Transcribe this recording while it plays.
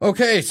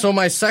Okay, so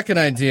my second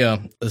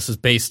idea, this is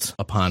based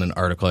upon an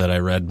article that I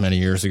read many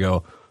years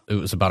ago. It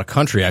was about a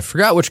country. I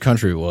forgot which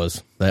country it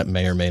was. That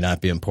may or may not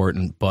be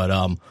important. But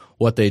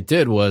what they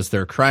did was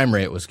their crime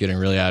rate was getting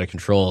really out of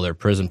control. Their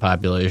prison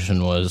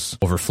population was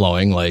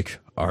overflowing like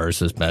ours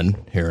has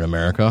been here in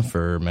America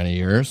for many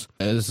years.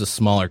 It is a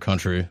smaller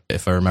country,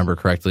 if I remember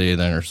correctly.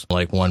 There's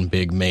like one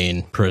big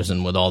main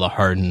prison with all the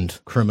hardened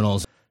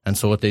criminals. And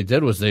so what they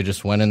did was they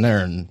just went in there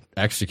and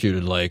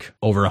executed like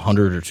over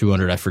 100 or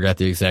 200, I forgot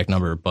the exact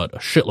number, but a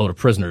shitload of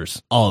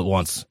prisoners all at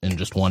once in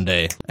just one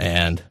day,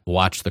 and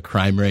watched the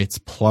crime rates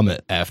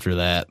plummet after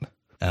that.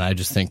 And I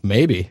just think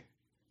maybe,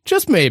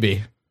 just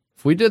maybe,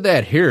 if we did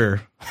that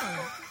here,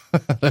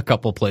 a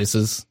couple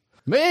places,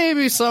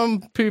 maybe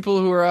some people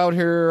who are out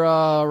here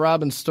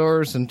robbing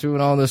stores and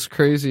doing all this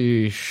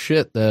crazy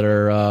shit that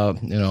are,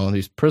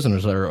 these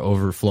prisoners that are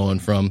overflowing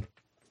from,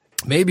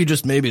 maybe,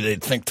 just maybe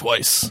they'd think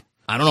twice.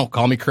 I don't know,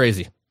 call me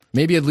crazy.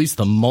 Maybe at least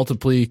the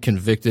multiply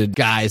convicted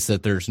guys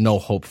that there's no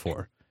hope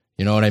for.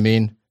 You know what I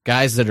mean?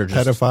 Guys that are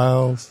just...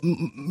 pedophiles.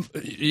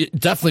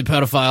 Definitely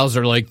pedophiles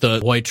are like the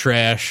white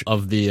trash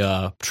of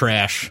the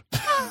trash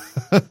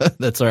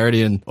that's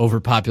already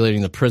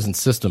overpopulating the prison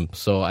system.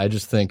 So I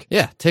just think,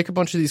 yeah, take a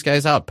bunch of these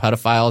guys out.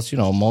 Pedophiles,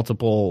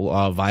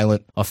 multiple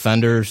violent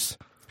offenders.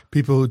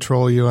 People who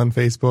troll you on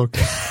Facebook.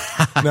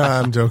 No,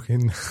 I'm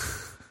joking.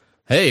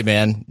 Hey,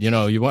 man,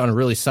 you want to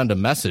really send a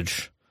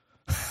message.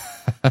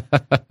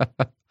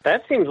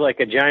 That seems like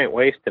a giant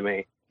waste to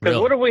me. Because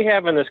Really? what do we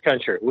have in this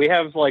country? We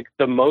have like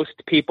the most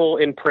people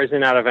in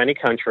prison out of any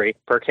country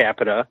per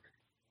capita,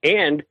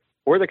 and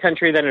we're the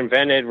country that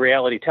invented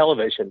reality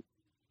television.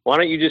 Why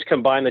don't you just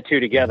combine the two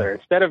together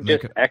instead of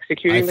just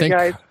executing the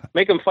guys?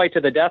 Make them fight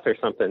to the death or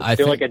something.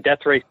 Do like a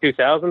Death Race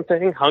 2000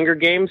 thing, Hunger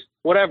Games,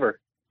 whatever.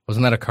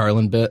 Wasn't that a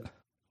Carlin bit?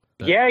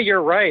 Yeah,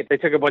 you're right. They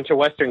took a bunch of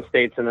Western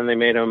states and then they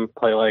made them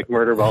play like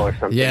Murder Ball or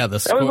something. Yeah,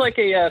 that was like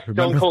a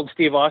Stone Cold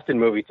Steve Austin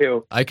movie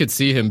too. I could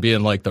see him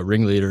being like the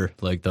ringleader,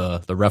 like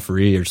the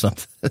referee or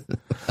something.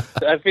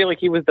 I feel like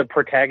he was the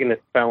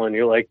protagonist felon.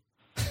 You're like,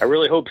 I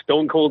really hope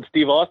Stone Cold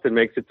Steve Austin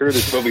makes it through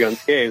this movie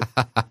unscathed.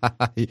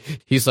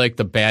 He's like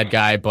the bad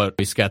guy, but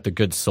he's got the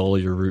good soul.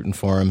 You're rooting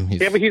for him.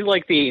 Yeah, but he's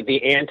like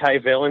the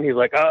anti-villain. He's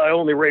like, I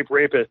only rape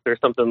rapists or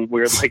something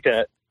weird like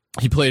that.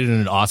 He played in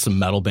an awesome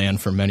metal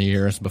band for many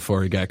years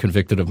before he got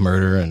convicted of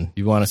murder. And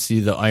you want to see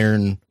the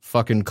iron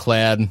fucking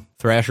clad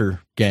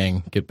Thrasher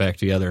gang get back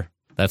together.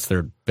 That's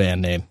their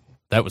band name.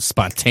 That was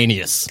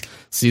spontaneous.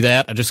 See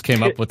that? I just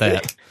came up with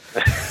that.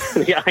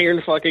 The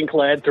iron fucking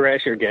clad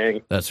Thrasher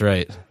gang. That's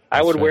right.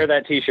 I would wear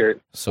that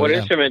T-shirt. So, what yeah.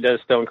 instrument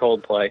does Stone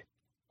Cold play?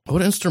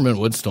 What instrument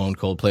would Stone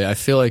Cold play? I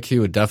feel like he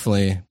would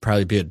definitely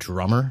probably be a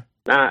drummer.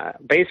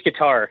 Bass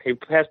guitar. He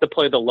has to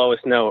play the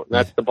lowest note.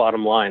 That's the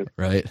bottom line.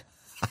 Right.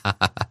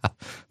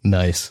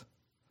 Nice.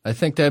 I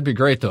think that'd be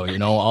great, though.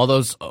 All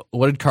those,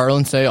 what did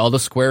Carlin say? All the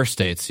square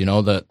states,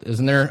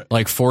 isn't there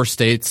like 4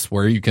 states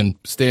where you can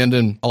stand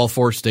in all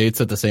 4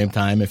 states at the same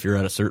time if you're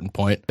at a certain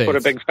point? Put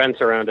a big fence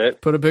around it.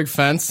 Put a big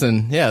fence.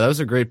 And yeah, that was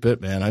a great bit,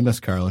 man. I miss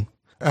Carlin.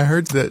 I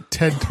heard that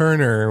Ted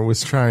Turner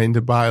was trying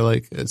to buy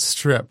like a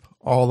strip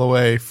all the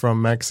way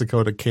from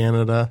Mexico to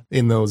Canada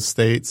in those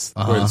states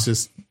where it's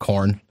just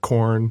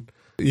corn.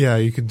 Yeah,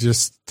 you could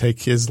just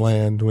take his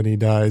land when he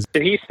dies.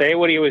 Did he say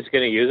what he was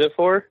going to use it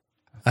for?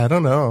 I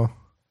don't know.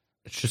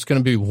 It's just going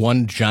to be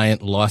one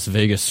giant Las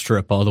Vegas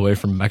strip all the way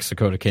from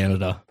Mexico to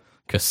Canada.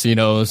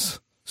 Casinos,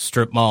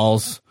 strip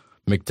malls,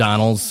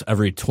 McDonald's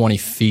every 20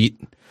 feet.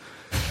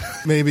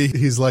 Maybe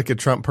he's like a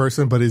Trump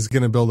person, but he's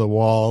going to build a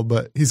wall,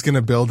 but he's going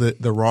to build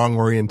it the wrong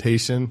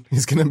orientation.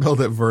 He's going to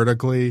build it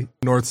vertically,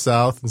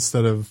 north-south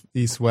instead of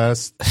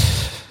east-west.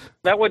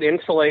 That would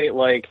insulate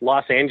like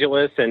Los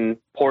Angeles and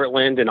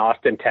Portland and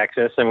Austin,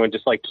 Texas, and would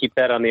just like keep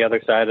that on the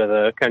other side of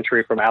the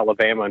country from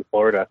Alabama and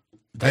Florida.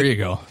 There you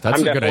go. That's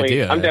a good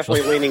idea. I'm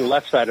definitely leaning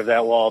left side of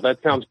that wall.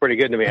 That sounds pretty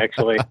good to me,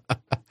 actually.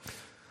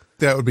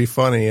 That would be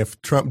funny if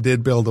Trump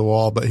did build a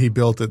wall, but he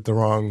built it the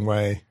wrong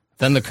way.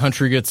 Then the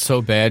country gets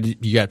so bad,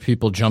 you got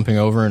people jumping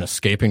over and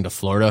escaping to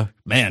Florida.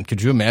 Man,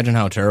 could you imagine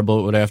how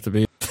terrible it would have to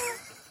be?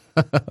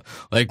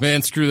 Like,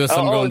 man, screw this,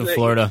 I'm going to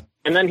Florida.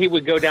 And then he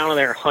would go down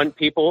there and hunt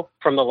people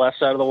from the left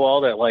side of the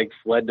wall that like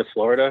fled to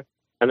Florida.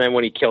 And then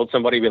when he killed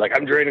somebody, he'd be like,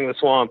 I'm draining the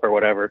swamp or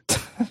whatever.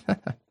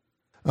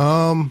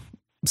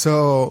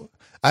 So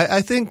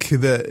I think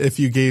that if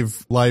you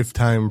gave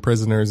lifetime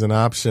prisoners an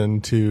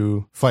option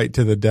to fight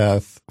to the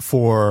death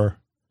for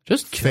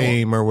just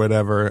fame or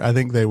whatever, I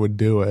think they would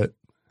do it.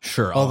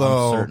 Sure,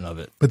 although, I'm certain of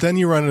it. But then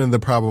you run into the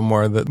problem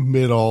where the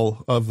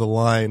middle of the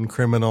line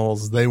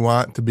criminals, they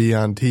want to be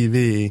on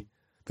TV.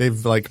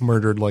 They've like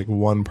murdered like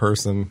one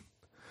person.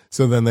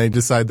 So then they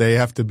decide they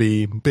have to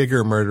be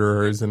bigger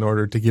murderers in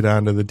order to get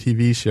onto the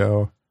TV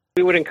show.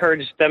 We would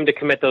encourage them to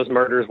commit those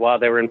murders while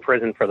they were in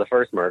prison for the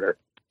first murder,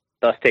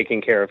 thus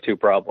taking care of 2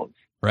 problems.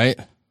 Right.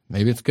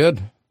 Maybe it's good.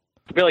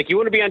 Be like, you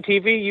want to be on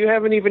TV? You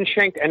haven't even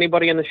shanked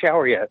anybody in the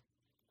shower yet.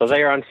 So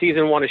they are on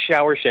season 1 of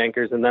Shower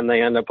Shankers, and then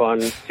they end up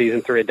on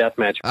season 3 of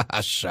Deathmatch.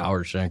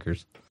 Shower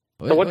Shankers.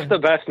 So what's the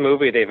best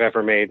movie they've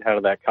ever made out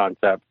of that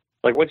concept?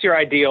 Like, what's your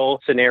ideal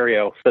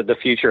scenario for the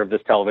future of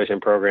this television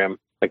program?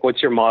 Like,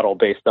 what's your model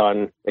based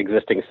on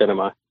existing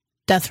cinema?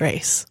 Death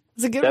Race.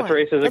 It's a good one. Death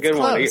Race is a good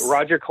close. one.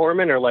 Roger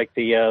Corman or like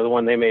the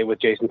one they made with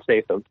Jason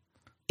Statham?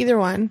 Either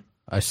one.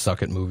 I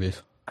suck at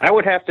movies. I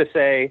would have to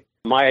say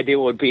my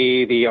ideal would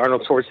be the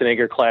Arnold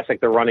Schwarzenegger classic,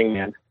 The Running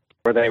Man,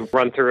 where they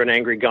run through an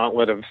angry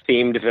gauntlet of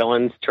themed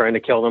villains trying to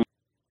kill them.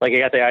 Like, you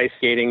got the ice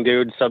skating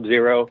dude,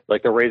 Sub-Zero,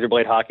 like the razor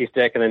blade hockey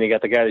stick, and then you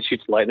got the guy that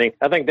shoots lightning.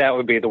 I think that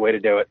would be the way to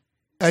do it.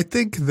 I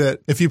think that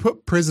if you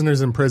put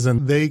prisoners in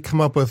prison, they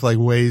come up with like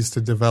ways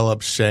to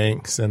develop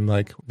shanks and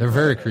like They're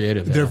very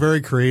creative. they're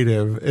very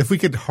creative. If we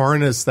could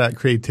harness that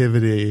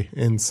creativity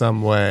in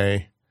some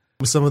way,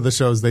 some of the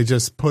shows, they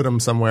just put them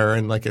somewhere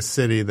in like a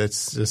city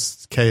that's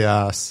just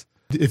chaos.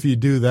 If you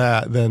do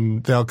that, then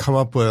they'll come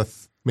up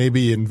with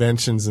maybe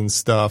inventions and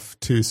stuff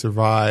to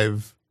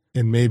survive.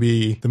 And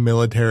maybe the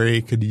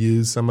military could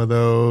use some of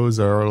those,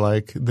 or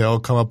like they'll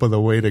come up with a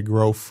way to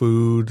grow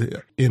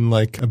food in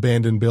like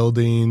abandoned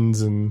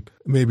buildings, and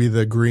maybe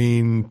the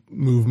green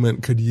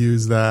movement could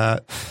use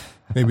that.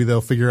 Maybe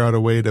they'll figure out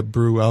a way to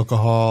brew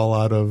alcohol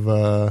out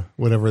of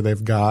whatever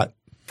they've got.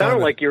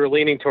 Sounded like you were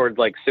leaning toward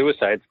like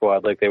Suicide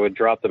Squad, like they would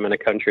drop them in a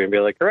country and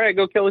be like, all right,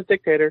 go kill this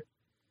dictator.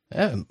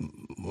 Yeah,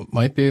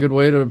 might be a good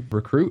way to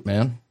recruit,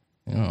 man.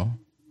 You know,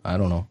 I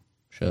don't know.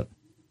 Shit.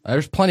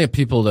 There's plenty of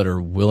people that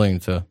are willing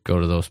to go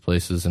to those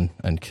places and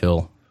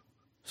kill.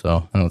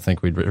 So I don't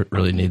think we'd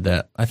really need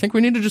that. I think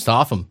we need to just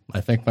off them. I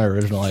think my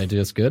original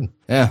idea is good.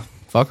 Yeah,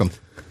 fuck them.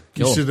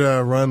 You should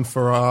run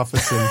for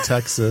office in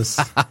Texas.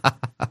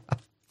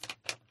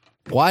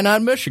 Why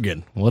not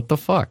Michigan? What the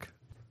fuck?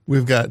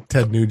 We've got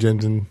Ted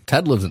Nugent, and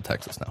Ted lives in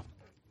Texas now.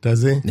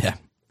 does he? Yeah.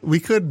 We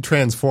could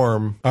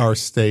transform our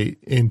state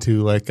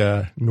into like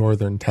a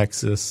northern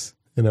Texas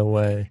in a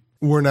way.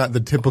 We're not the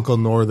typical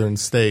northern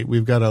state.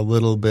 We've got a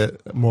little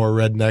bit more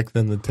redneck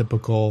than the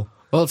typical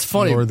Well, it's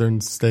funny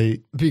northern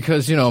state.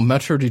 because, you know,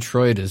 Metro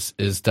Detroit is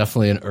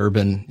definitely an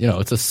urban, you know,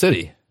 it's a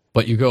city.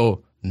 But you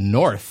go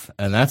north,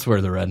 and that's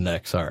where the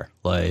rednecks are.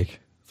 Like,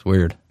 it's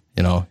weird.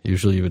 You know,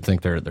 usually you would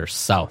think they're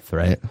south,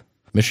 right?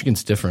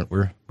 Michigan's different.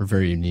 We're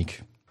very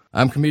unique.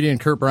 I'm comedian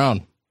Kurt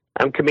Brown.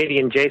 I'm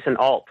comedian Jason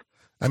Alt.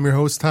 I'm your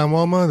host, Tom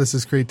Walma. This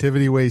is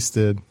Creativity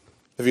Wasted.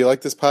 If you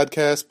like this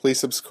podcast, please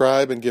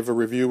subscribe and give a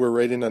review or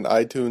rating on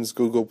iTunes,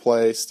 Google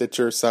Play,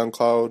 Stitcher,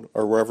 SoundCloud,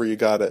 or wherever you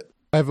got it.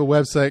 I have a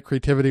website,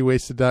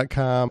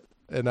 creativitywasted.com,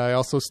 and I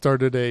also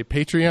started a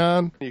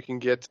Patreon. You can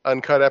get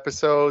uncut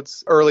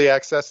episodes, early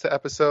access to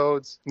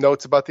episodes,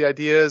 notes about the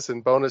ideas,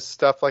 and bonus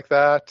stuff like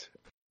that.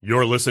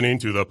 You're listening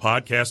to the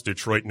Podcast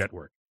Detroit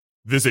Network.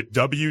 Visit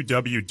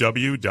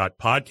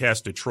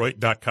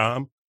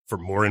www.podcastdetroit.com for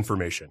more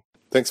information.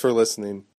 Thanks for listening.